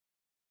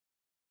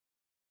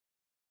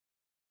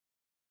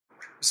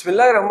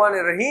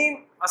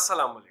Bismillahirrahmanirrahim.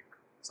 Assalamu alaikum.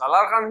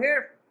 Salaar Khan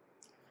here,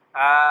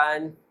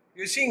 and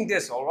you're seeing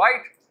this, all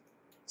right?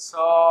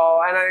 So,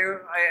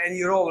 and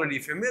you're already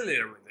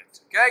familiar with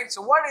it. Okay.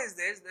 So, what is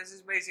this? This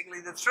is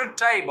basically the truth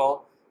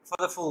table for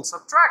the full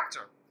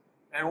subtractor.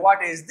 And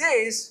what is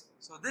this?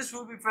 So, this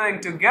will be putting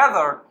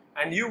together,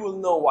 and you will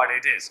know what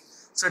it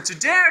is. So,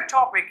 today our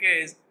topic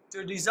is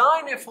to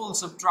design a full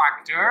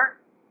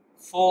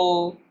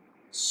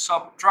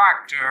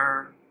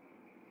subtractor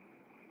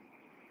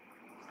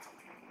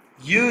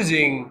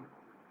using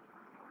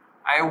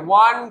a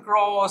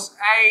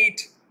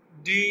 1x8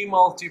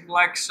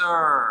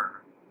 DeMultiplexer.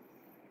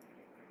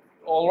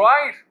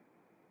 Alright,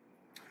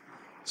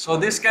 so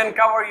this can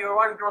cover your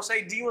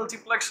 1x8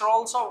 DeMultiplexer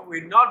also.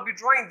 We'll not be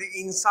drawing the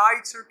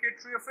inside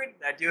circuitry of it,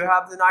 that you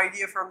have an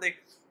idea from the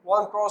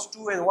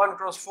 1x2 and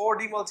 1x4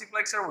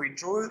 DeMultiplexer. We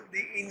drew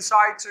the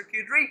inside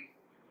circuitry,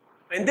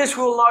 and this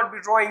will not be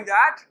drawing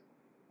that.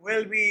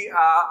 We'll be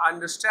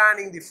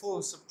understanding the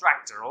full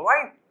subtractor.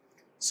 Alright,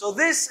 so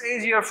this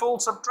is your full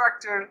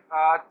subtractor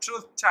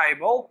truth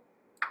table,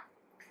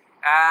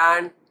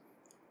 and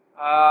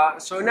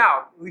so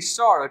now we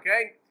start.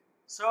 Okay,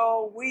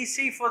 so we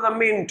see for the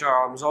min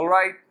terms. All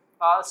right,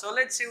 so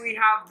let's say we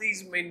have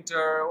these min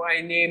terms.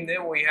 I name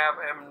them. We have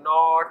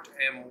M0,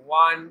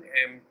 M1,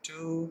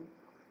 M2,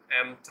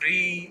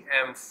 M3,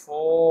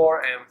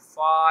 M4,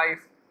 M5,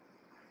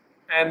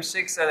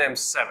 M6, and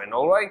M7.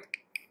 All right,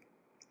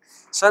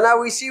 so now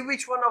we see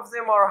which one of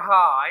them are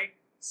high.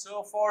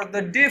 So for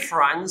the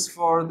difference,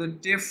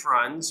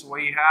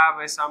 we have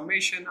a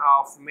summation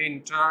of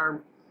min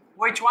term.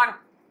 Which one?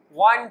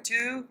 1,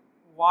 2,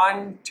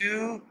 1,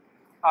 2,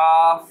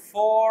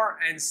 4,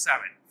 and 7.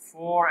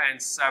 4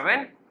 and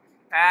 7.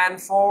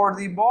 And for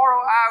the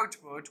borrow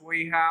output,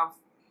 we have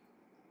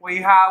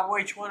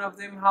which one of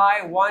them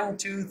high? 1,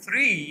 2,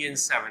 3, and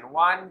 7.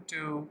 1,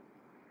 2,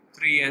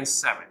 3, and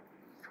 7.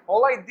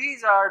 Alright,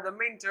 these are the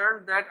min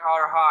terms that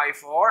are high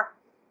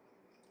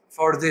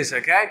for this.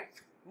 Okay.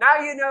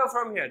 Now you know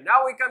from here.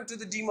 Now we come to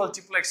the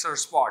demultiplexer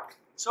spot.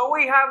 So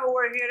we have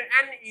over here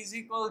n is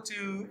equal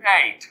to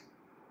 8,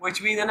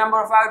 which means the number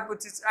of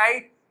outputs is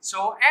 8.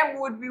 So m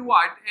would be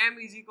what? M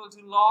is equal to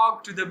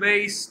log to the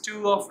base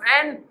 2 of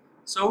n.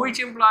 So which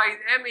implies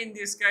m in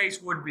this case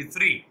would be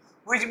 3,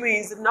 which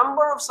means the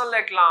number of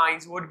select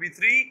lines would be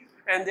 3,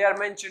 and they are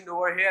mentioned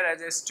over here as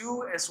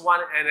S2,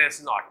 S1, and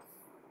S0.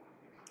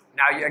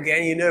 Now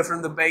again, you know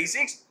from the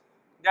basics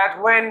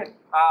that when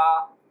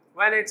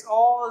it's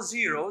all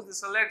zeros, the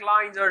select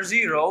lines are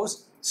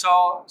zeros,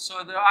 so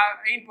the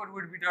input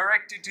would be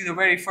directed to the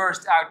very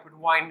first output,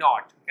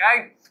 Y0,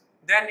 okay?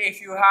 Then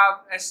if you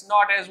have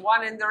S0 as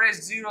 1 and the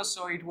rest 0,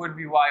 so it would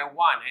be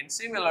Y1. And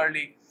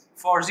similarly,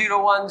 for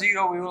 0, 1,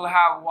 0, we will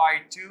have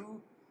Y2.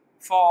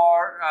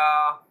 For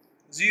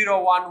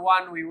 0, 1,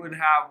 1, we would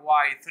have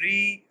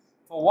Y3.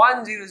 For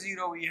 1, 0,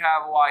 0, we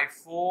have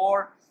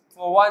Y4.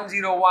 For 1,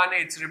 0, 1,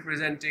 it's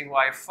representing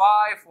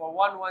Y5. For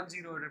 1, 1,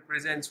 0,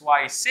 represents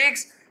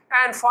Y6.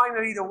 And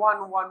finally, the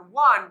 1, 1,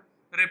 1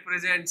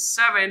 represents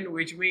 7,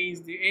 which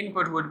means the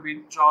input would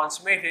be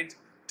transmitted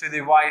to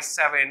the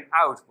Y7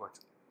 output.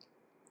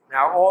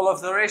 Now, all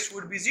of the rest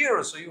would be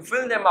 0, so you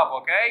fill them up,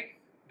 okay,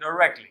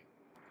 directly.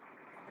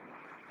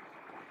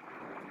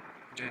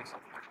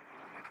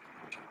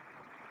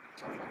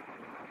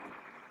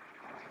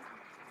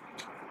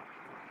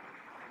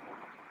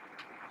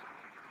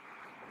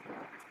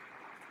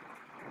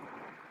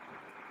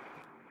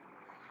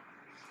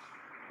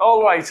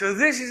 Alright, so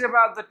this is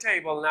about the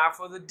table now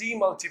for the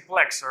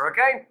demultiplexer,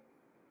 okay?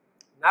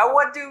 Now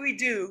what do? We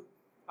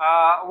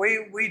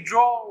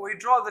draw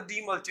the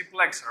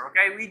demultiplexer,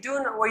 okay? We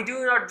do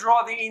not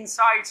draw the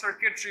inside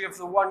circuitry of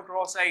the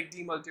 1x8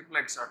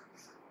 demultiplexer.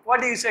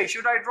 What do you say?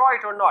 Should I draw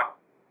it or not?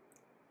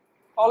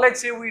 Or let's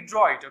say we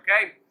draw it,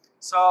 okay?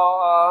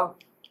 So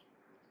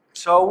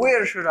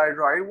where should I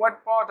draw it?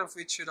 What part of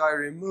it should I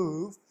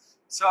remove?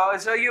 So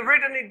you've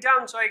written it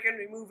down, so I can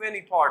remove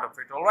any part of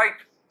it,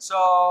 alright?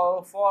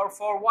 So for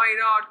why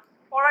not,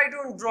 or I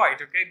don't draw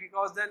it, okay,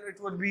 because then it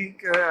would be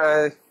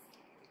a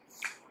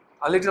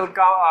little,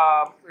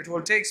 it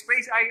will take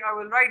space. I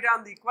will write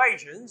down the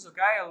equations,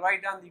 okay, I'll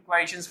write down the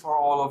equations for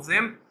all of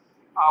them.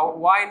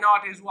 Why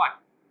not is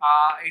what?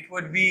 It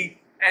would be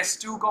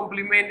S2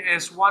 complement,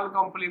 S1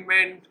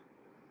 complement,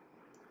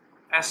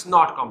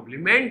 S0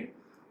 complement,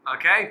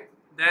 okay.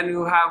 Then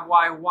you have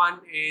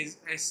Y1 is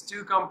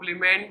S2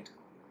 complement,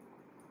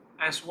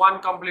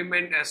 S1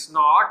 complement,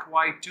 S0.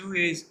 Y2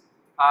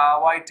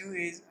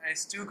 is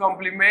S2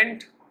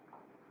 complement,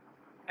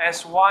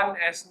 S1,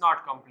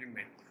 S0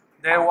 complement.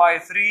 Then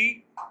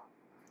Y3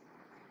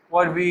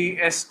 would be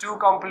S2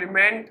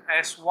 complement,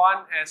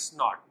 S1,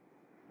 S0.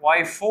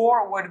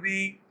 Y4 would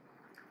be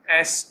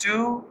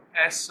S2,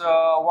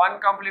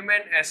 S1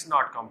 complement,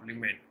 S0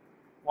 complement.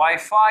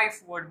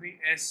 Y5 would be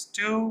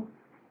S2,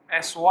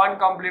 S1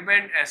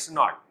 complement,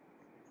 S0.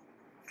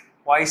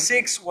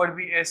 Y6 would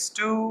be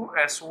S2,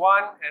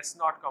 S1,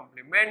 S0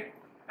 complement,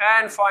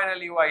 and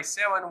finally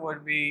Y7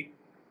 would be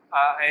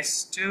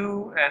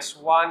S2,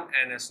 S1,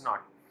 and S0.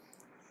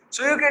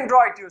 So you can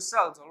draw it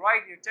yourselves, all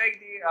right? You take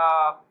the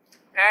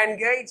AND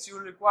gates, you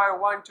require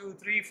 1, 2,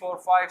 3, 4,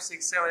 5,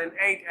 6, 7, and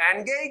 8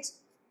 AND gates.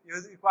 You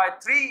require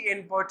 3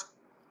 input,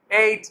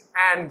 8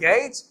 AND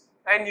gates,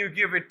 and you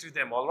give it to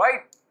them, all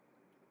right?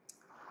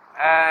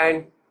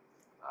 And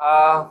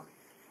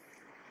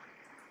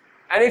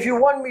if you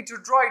want me to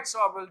draw it, so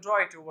I will draw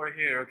it over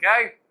here,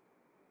 okay?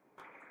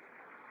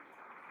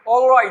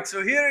 Alright,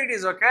 so here it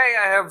is, okay?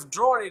 I have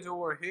drawn it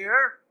over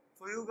here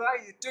for you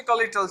guys. It took a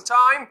little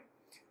time,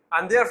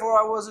 and therefore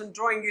I wasn't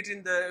drawing it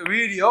in the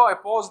video. I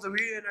paused the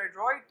video and I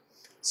draw it,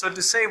 so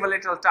to save a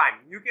little time.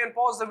 You can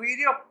pause the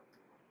video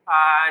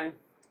and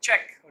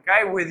check,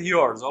 okay, with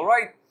yours,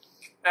 alright?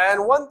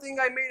 And one thing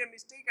I made a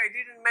mistake, I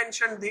didn't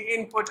mention the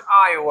input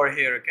I over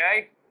here,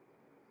 okay?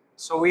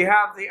 So we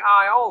have the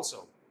I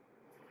also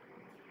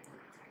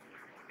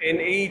in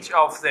each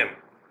of them.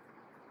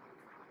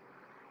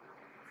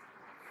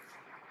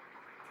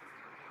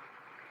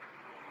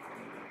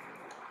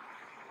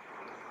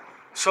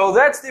 So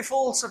that's the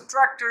full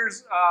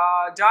subtractor's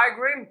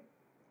diagram,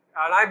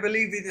 and I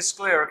believe it is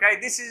clear, okay?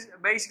 This is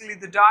basically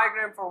the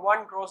diagram for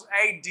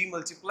 1x8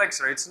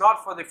 demultiplexer. It's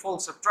not for the full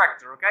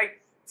subtractor, okay?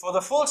 For the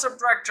full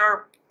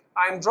subtractor,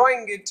 I'm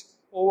drawing it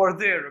over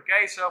there,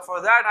 okay? So for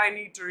that, I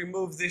need to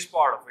remove this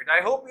part of it.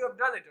 I hope you have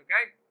done it,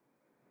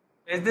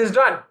 okay? Is this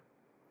done?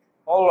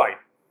 All right.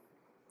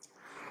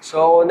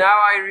 So now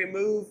I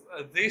remove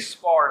this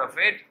part of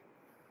it.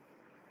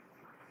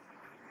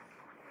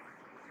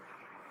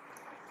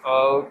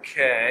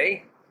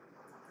 Okay.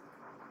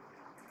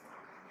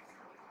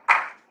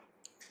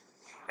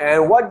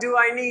 And what do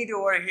I need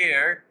over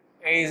here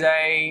is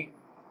a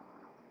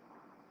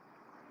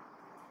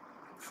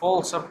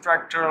full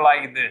subtractor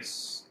like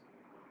this.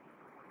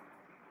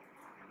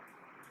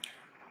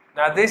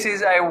 Now this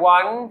is a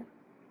 1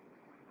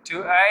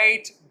 to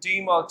 8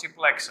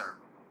 demultiplexer.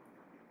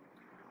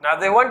 Now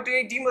the 1 to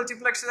 8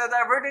 demultiplexer that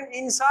I've written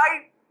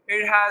inside,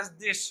 it has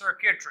this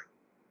circuitry.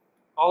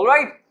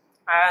 Alright?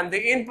 And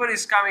the input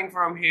is coming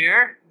from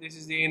here. This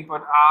is the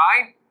input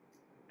I.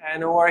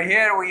 And over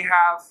here we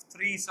have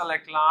 3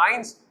 select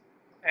lines,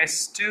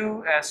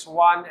 S2,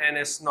 S1, and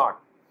S0.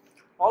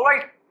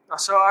 Alright,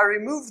 so I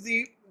removed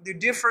the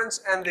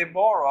difference and the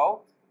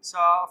borrow. So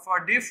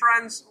for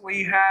difference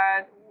we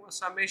had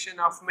summation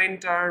of min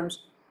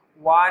terms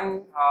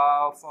 1.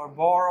 For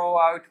borrow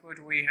output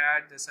we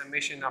had the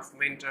summation of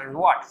min terms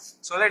 1.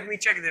 So let me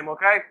check them,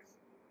 okay?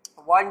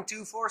 1,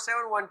 2, 4,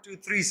 7, 1, 2,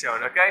 3,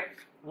 7, okay?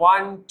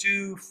 1,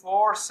 2,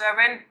 4,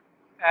 7,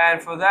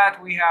 and for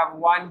that we have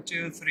 1,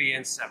 2, 3,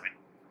 and 7.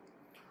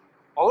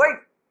 Alright,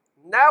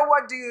 now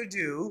what do you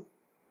do?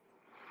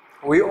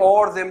 We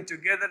OR them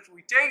together.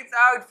 We take the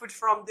output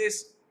from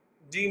this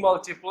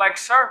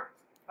demultiplexer,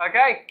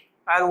 okay?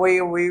 And we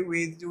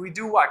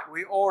do what?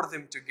 We OR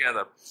them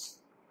together.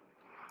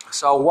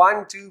 So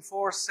 1, 2,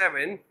 4,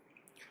 7.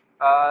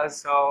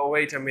 So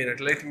wait a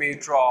minute, let me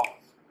draw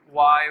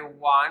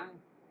Y1,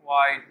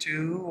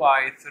 Y2,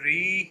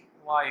 Y3,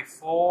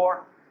 Y4,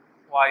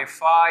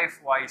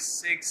 Y5,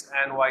 Y6,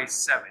 and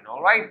Y7,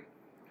 alright?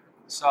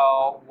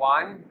 So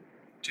 1,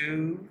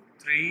 2,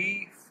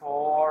 3,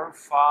 4,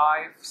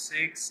 5,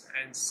 6,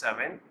 and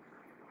 7.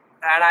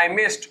 And I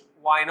missed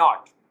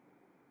Y0.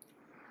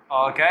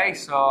 Okay,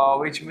 so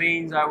which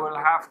means I will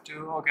have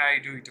to, okay,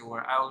 do it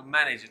over, I will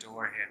manage it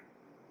over here.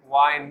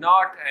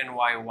 Y0 and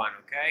Y1,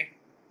 okay?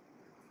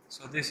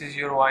 So this is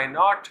your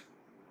Y0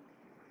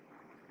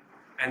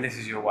 and this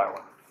is your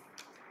Y1.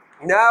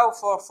 Now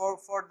for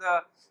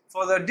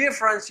the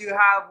difference you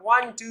have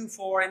 1, 2,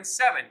 4, and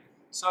 7.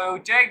 So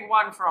you take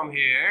 1 from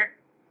here,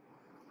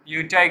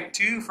 you take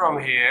 2 from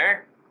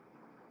here,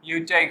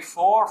 you take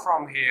 4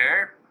 from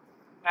here,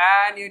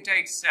 and you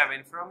take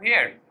 7 from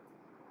here.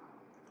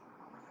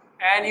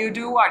 And you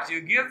do what?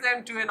 You give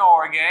them to an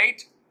OR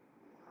gate.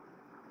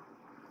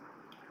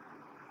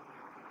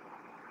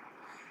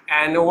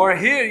 And over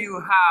here you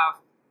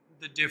have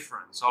the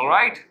difference,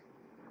 alright?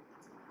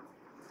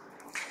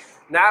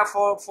 Now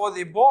for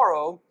the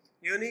borrow,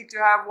 you need to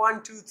have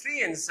 1, 2,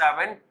 3, and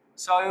 7.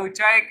 So you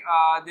take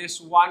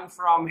this 1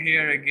 from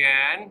here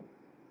again.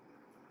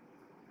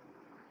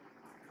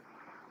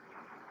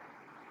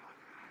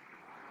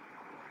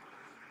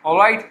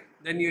 Alright,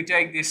 then you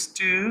take this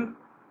 2.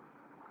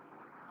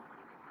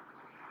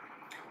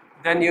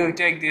 Then you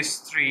take this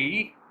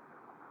 3.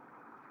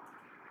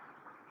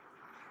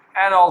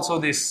 And also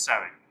this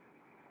 7.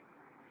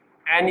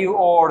 And you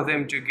OR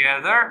them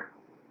together.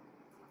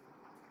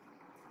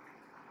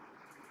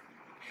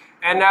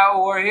 And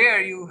now over here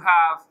you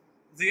have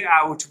the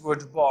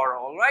output bar,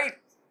 alright?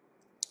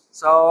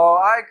 So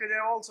I could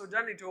have also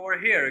done it over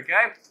here,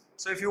 okay?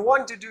 So if you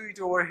want to do it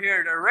over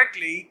here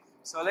directly,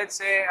 so let's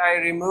say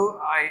I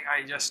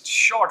just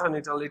shorten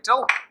it a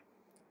little.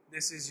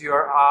 This is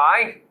your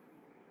I.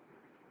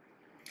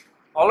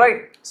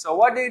 Alright, so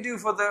what do you do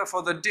for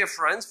the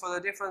difference? For the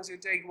difference you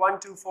take 1,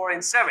 2, 4,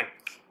 and 7.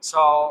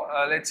 So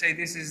let's say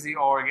this is the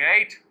OR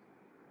gate.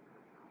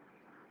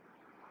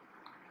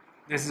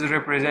 This is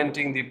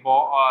representing the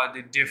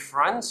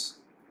difference.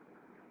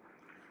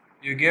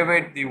 You give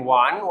it the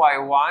 1,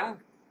 Y1,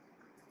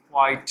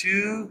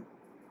 Y2,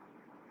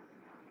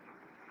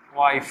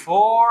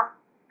 Y4,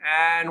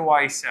 and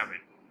Y7.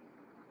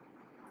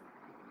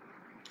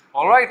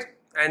 Alright,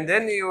 and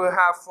then you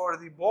have for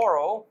the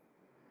borrow,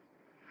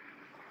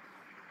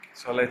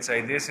 so let's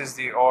say this is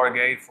the OR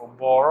gate for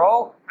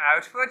borrow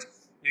output.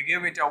 You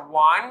give it a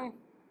 1,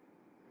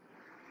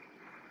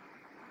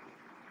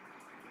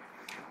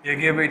 you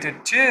give it a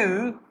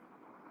 2,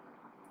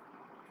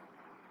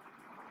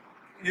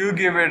 you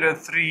give it a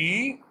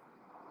 3,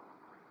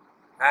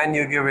 and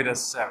you give it a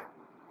 7.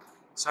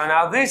 So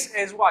now this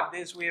is what?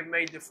 This we have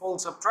made the full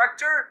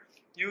subtractor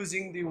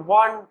using the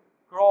 1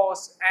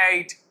 cross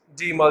 8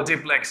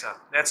 demultiplexer.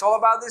 That's all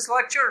about this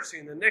lecture. See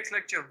you in the next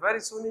lecture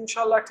very soon,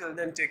 inshallah. Till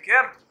then, take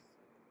care.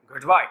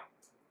 Goodbye.